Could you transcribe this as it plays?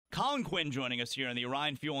Colin Quinn joining us here on the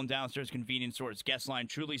Orion Fuel and Downstairs Convenience Store's guest line.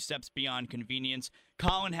 Truly steps beyond convenience.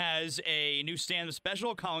 Colin has a new stand-up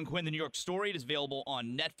special, Colin Quinn, The New York Story. It is available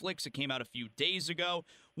on Netflix. It came out a few days ago.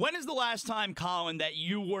 When is the last time, Colin, that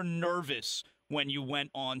you were nervous when you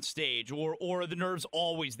went on stage? Or are the nerves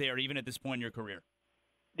always there, even at this point in your career?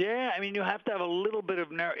 Yeah, I mean, you have to have a little bit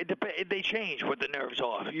of nerve. They change what the nerves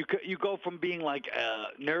are. You go from being like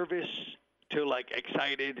nervous to like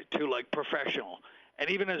excited to like professional. And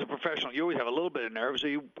even as a professional, you always have a little bit of nerves, or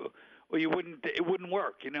it wouldn't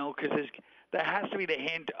work, you know, because there has to be the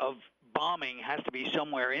hint of bombing has to be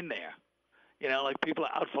somewhere in there, you know, like people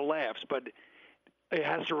are out for laughs, but it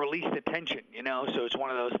has to release the tension, you know. So it's one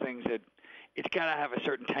of those things that it's got to have a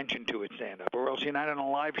certain tension to it, stand up, or else you're not on a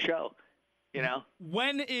live show. You know,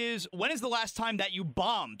 when is the last time that you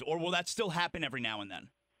bombed, or will that still happen every now and then?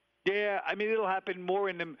 Yeah, I mean it'll happen more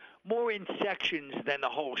in sections than the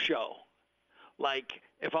whole show. Like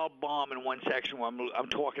if I'll bomb in one section where I'm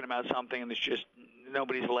talking about something and it's just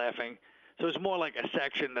nobody's laughing, so it's more like a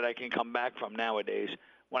section that I can come back from nowadays.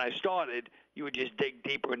 When I started, you would just dig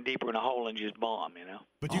deeper and deeper in a hole and just bomb, you know.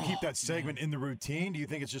 But do you keep that segment in the routine? Do you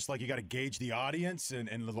think it's just like you got to gauge the audience and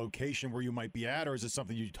the location where you might be at, or is it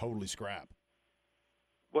something you totally scrap?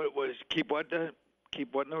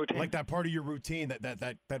 Keep what in the routine? Like that part of your routine,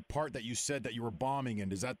 that part that you said that you were bombing in,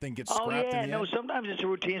 does that thing get scrapped? Oh yeah, in the end? sometimes it's a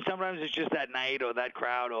routine, sometimes it's just that night or that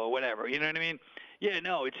crowd or whatever. You know what I mean? Yeah,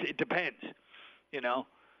 no, it depends. You know,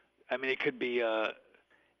 I mean it could be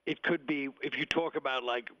if you talk about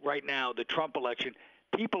like right now the Trump election,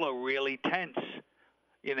 people are really tense.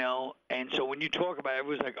 You know, and so when you talk about it,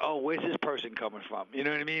 everyone's like, oh, where's this person coming from? You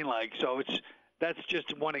know what I mean? Like, so that's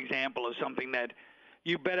just one example of something that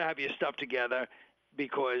you better have your stuff together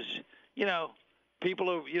because, you know, people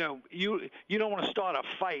are, you know, you don't want to start a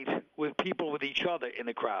fight with people with each other in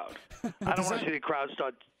the crowd. I don't want to see the crowd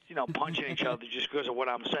start, you know, punching each other just because of what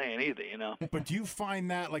I'm saying either, you know. But do you find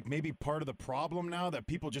that like maybe part of the problem now that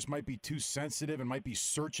people just might be too sensitive and might be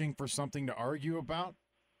searching for something to argue about?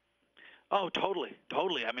 Oh, totally.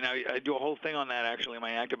 I mean, I do a whole thing on that actually in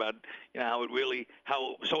my act about, you know,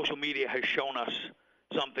 how social media has shown us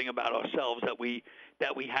something about ourselves that we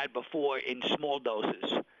had before in small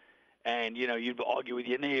doses. And, you know, you'd argue with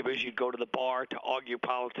your neighbors, you'd go to the bar to argue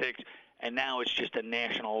politics, and now it's just a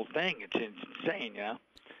national thing. It's insane, you know?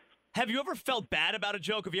 Have you ever felt bad about a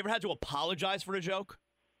joke? Have you ever had to apologize for a joke?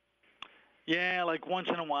 Yeah, like once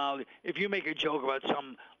in a while, if you make a joke about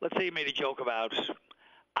let's say you made a joke about,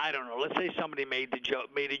 I don't know, let's say somebody made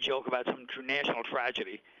a joke about some national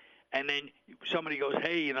tragedy, and then somebody goes,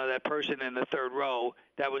 hey, you know, that person in the third row,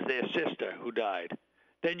 that was their sister who died.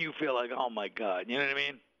 Then you feel like, oh, my God. You know what I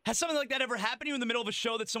mean? Has something like that ever happened to you in the middle of a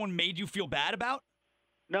show that someone made you feel bad about?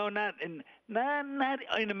 No, not in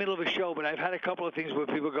the middle of a show, but I've had a couple of things where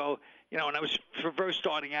people go, you know, when I was first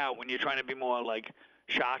starting out, when you're trying to be more, like,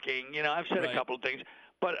 shocking, you know, I've said a couple of things.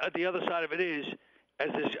 But the other side of it is,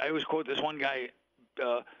 I always quote this one guy,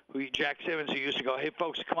 Jack Simmons, who used to go, hey,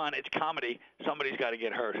 folks, come on, it's comedy. Somebody's got to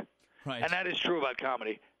get hurt. Right. And that is true about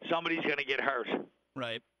comedy. Somebody's going to get hurt.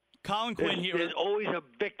 Right. Colin Quinn here. There's always a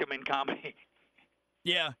victim in comedy.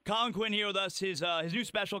 Yeah, Colin Quinn here with us. His new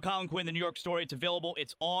special, Colin Quinn, The New York Story. It's available.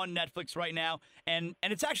 It's on Netflix right now, and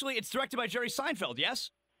it's directed by Jerry Seinfeld. Yes,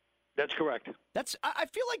 that's correct. I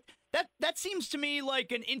feel like that seems to me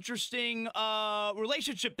like an interesting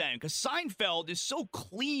relationship then, because Seinfeld is so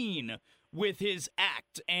clean with his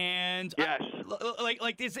act, and yes,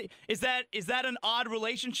 is that an odd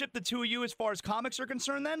relationship, the two of you, as far as comics are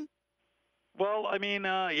concerned? Then, well, I mean,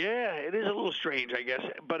 yeah, it is a little strange, I guess,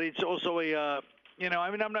 but it's also a, you know,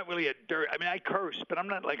 I mean, I'm not really I mean, I curse, but I'm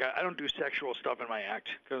not like I don't do sexual stuff in my act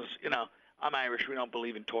because, you know, I'm Irish. We don't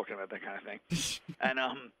believe in talking about that kind of thing, and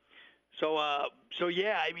so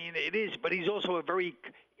yeah, I mean, it is, but he's also a very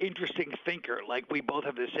interesting thinker. Like we both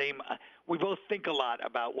have the same. We both think a lot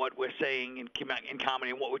about what we're saying in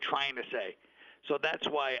comedy and what we're trying to say. So that's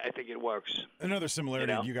why I think it works. Another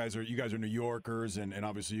similarity, you know? you guys are New Yorkers, and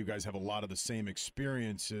obviously you guys have a lot of the same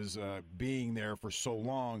experiences being there for so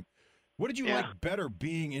long. What did you like better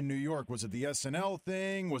being in New York? Was it the SNL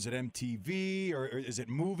thing? Was it MTV? Or is it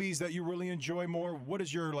movies that you really enjoy more? What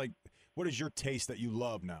is your taste that you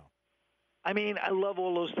love now? I mean, I love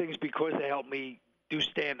all those things because they help me do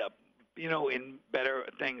stand-up, you know, in better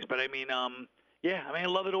things. But I mean, yeah, I mean, I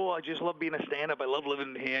love it all. I just love being a stand-up. I love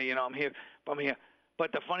living here. You know, I'm here.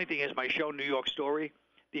 But the funny thing is my show, New York Story,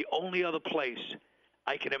 the only other place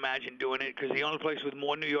I can imagine doing it, because the only place with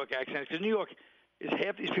more New York accents, because New York is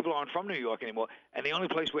half these people aren't from New York anymore, and the only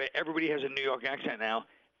place where everybody has a New York accent now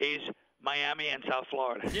is Miami and South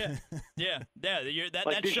Florida. Yeah. That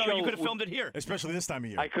Like this show, you show could have filmed it here. Especially this time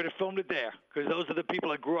of year. I could have filmed it there because those are the people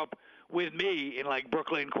that grew up with me in like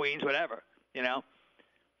Brooklyn, Queens, whatever. You know.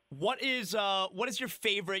 What is your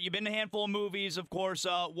favorite? You've been in a handful of movies, of course.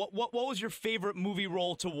 What was your favorite movie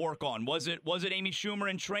role to work on? Was it Amy Schumer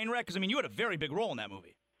in Trainwreck? Because I mean, you had a very big role in that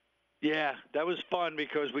movie. Yeah, that was fun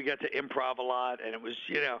because we got to improv a lot, and it was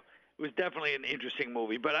it was definitely an interesting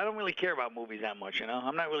movie. But I don't really care about movies that much. You know,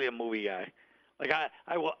 I'm not really a movie guy. Like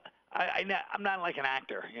I'm not like an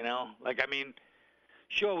actor. You know, like I mean,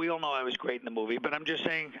 sure we all know I was great in the movie, but I'm just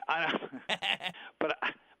saying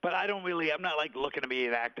But I don't really. I'm not like looking to be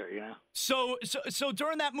an actor, you know. So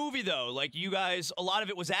during that movie though, like you guys, a lot of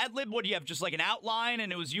it was ad lib. What do you have? Just like an outline,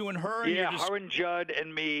 and it was you and her. And yeah, just... her and Judd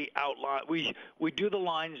and me outline. We do the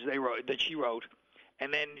lines that she wrote,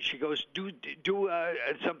 and then she goes do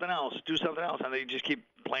something else, and they just keep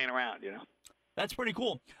playing around, you know. That's pretty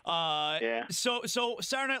cool. Yeah. So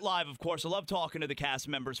Saturday Night Live, of course, I love talking to the cast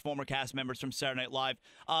members, former cast members from Saturday Night Live.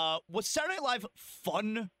 Was Saturday Night Live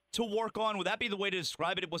fun to work on? Would that be the way to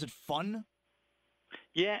describe it? Was it fun?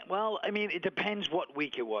 Yeah, well, I mean, it depends what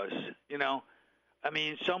week it was, you know. I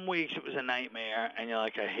mean, some weeks it was a nightmare, and you're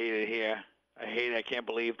like, I hate it here. I hate it. I can't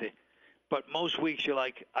believe it. But most weeks you're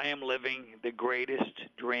like, I am living the greatest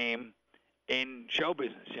dream in show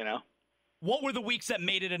business, you know. What were the weeks that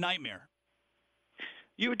made it a nightmare?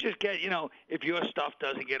 You would just get, you know, if your stuff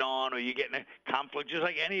doesn't get on or you get in a conflict, just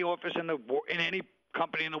like any office in any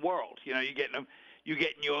company in the world, you know, you get in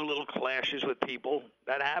your little clashes with people.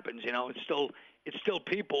 That happens, you know. It's still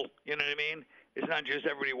people, you know what I mean? It's not just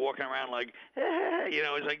everybody walking around like, you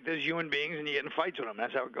know, it's like there's human beings and you get in fights with them.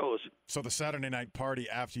 That's how it goes. So the Saturday night party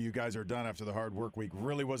after you guys are done after the hard work week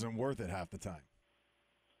really wasn't worth it half the time.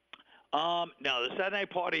 No, the Saturday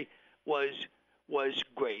night party was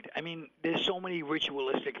great. I mean, there's so many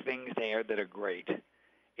ritualistic things there that are great.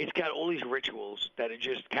 It's got all these rituals that it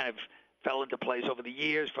just kind of fell into place over the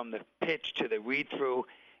years, from the pitch to the read-through.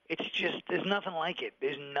 It's just, there's nothing like it.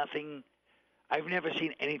 There's nothing, I've never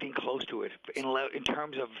seen anything close to it in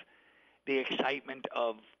terms of the excitement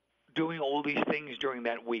of doing all these things during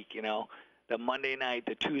that week, you know, the Monday night,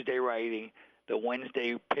 the Tuesday writing, the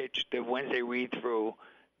Wednesday pitch, the Wednesday read-through,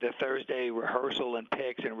 the Thursday rehearsal and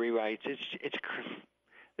picks and rewrites. It's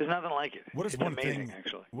there's nothing like it. What is it's one amazing, thing?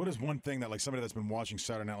 Actually, what is one thing that, like somebody that's been watching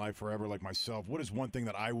Saturday Night Live forever, like myself, what is one thing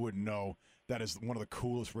that I wouldn't know that is one of the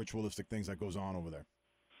coolest ritualistic things that goes on over there?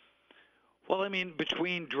 Well, I mean,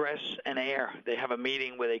 between dress and air, they have a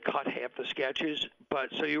meeting where they cut half the sketches. But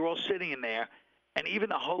so you're all sitting in there, and even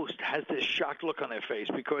the host has this shocked look on their face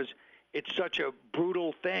because it's such a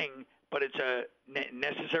brutal thing. But it's a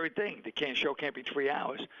necessary thing. The show can't be 3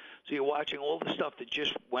 hours. So you're watching all the stuff that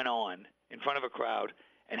just went on in front of a crowd,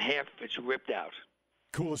 and half of it's ripped out.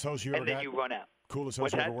 Coolest host you ever got? And then you run out. Coolest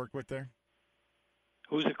host you ever worked with there?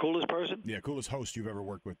 Who's the coolest person? Yeah, coolest host you've ever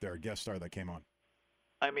worked with there, guest star that came on.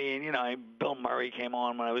 I mean, you know, Bill Murray came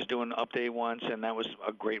on when I was doing Update once, and that was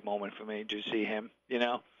a great moment for me to see him, you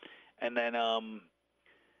know. And then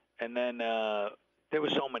there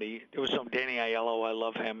was so many. There was some Danny Aiello. I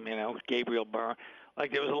love him. You know, Gabriel Byrne.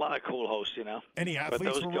 Like there was a lot of cool hosts. You know. Any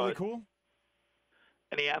athletes were really cool?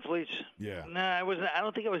 Any athletes? Yeah. No, I wasn't. I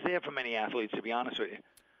don't think I was there for many athletes, to be honest with you.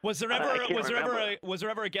 Was there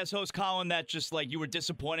ever a guest host, Colin, that just like you were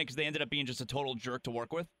disappointed because they ended up being just a total jerk to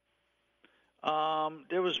work with?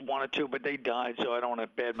 There was one or two, but they died, so I don't want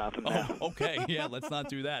to badmouth them now. Oh, okay. Yeah, let's not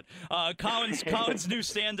do that. Colin's new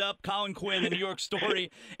stand-up, Colin Quinn, The New York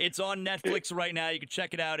Story. It's on Netflix right now. You can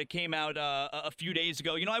check it out. It came out a few days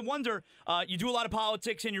ago. You know, I wonder, you do a lot of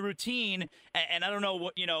politics in your routine, and I don't know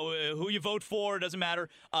what who you vote for. It doesn't matter.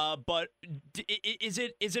 But is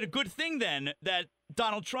it a good thing then that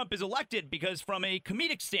Donald Trump is elected? Because from a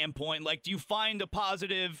comedic standpoint, like, do you find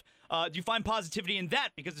positivity in that?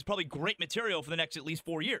 Because it's probably great material for the next at least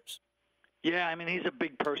 4 years. Yeah, I mean, he's a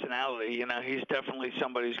big personality. You know, he's definitely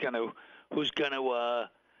somebody who's gonna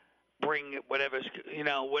bring whatever his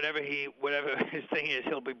thing is.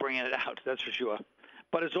 He'll be bringing it out. That's for sure.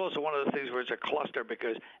 But it's also one of those things where it's a cluster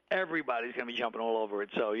because everybody's gonna be jumping all over it.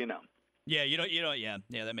 So you know. Yeah, yeah,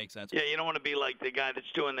 that makes sense. Yeah, you don't want to be like the guy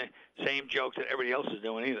that's doing the same jokes that everybody else is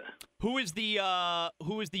doing either. Who is the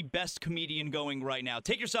best comedian going right now?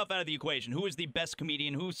 Take yourself out of the equation. Who is the best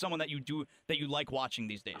comedian? Who's someone that you like watching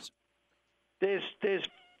these days? There's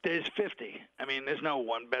 50. I mean, there's no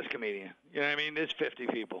one best comedian. You know what I mean? There's 50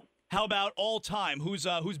 people. How about all time? Who's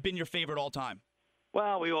been your favorite all time?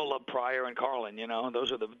 Well, we all love Pryor and Carlin. You know,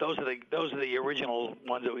 those are the original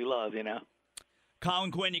ones that we love. You know.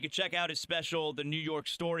 Colin Quinn, you can check out his special, The New York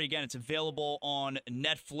Story. Again, it's available on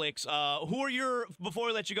Netflix. Before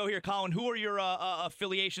we let you go here, Colin, who are your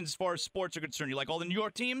affiliations as far as sports are concerned? You like all the New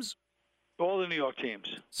York teams? All the New York teams.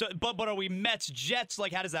 So, but are we Mets, Jets?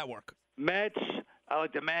 Like, how does that work? Mets. I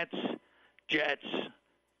like the Mets, Jets,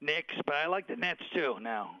 Knicks, but I like the Nets too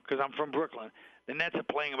now because I'm from Brooklyn. The Nets are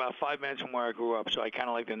playing about 5 minutes from where I grew up, so I kind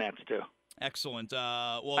of like the Nets too. Excellent.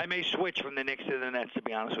 I may switch from the Knicks to the Nets, to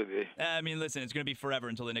be honest with you. I mean, listen, it's going to be forever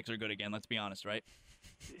until the Knicks are good again. Let's be honest, right?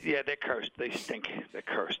 Yeah, they're cursed. They stink. They're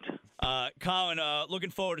cursed. Colin, looking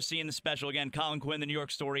forward to seeing the special again. Colin Quinn, The New York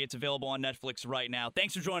Story. It's available on Netflix right now.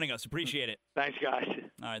 Thanks for joining us. Appreciate it. Thanks, guys.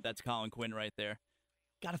 All right, that's Colin Quinn right there.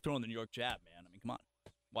 Got to throw in the New York jab, man. I mean, come on.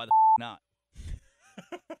 Why the not?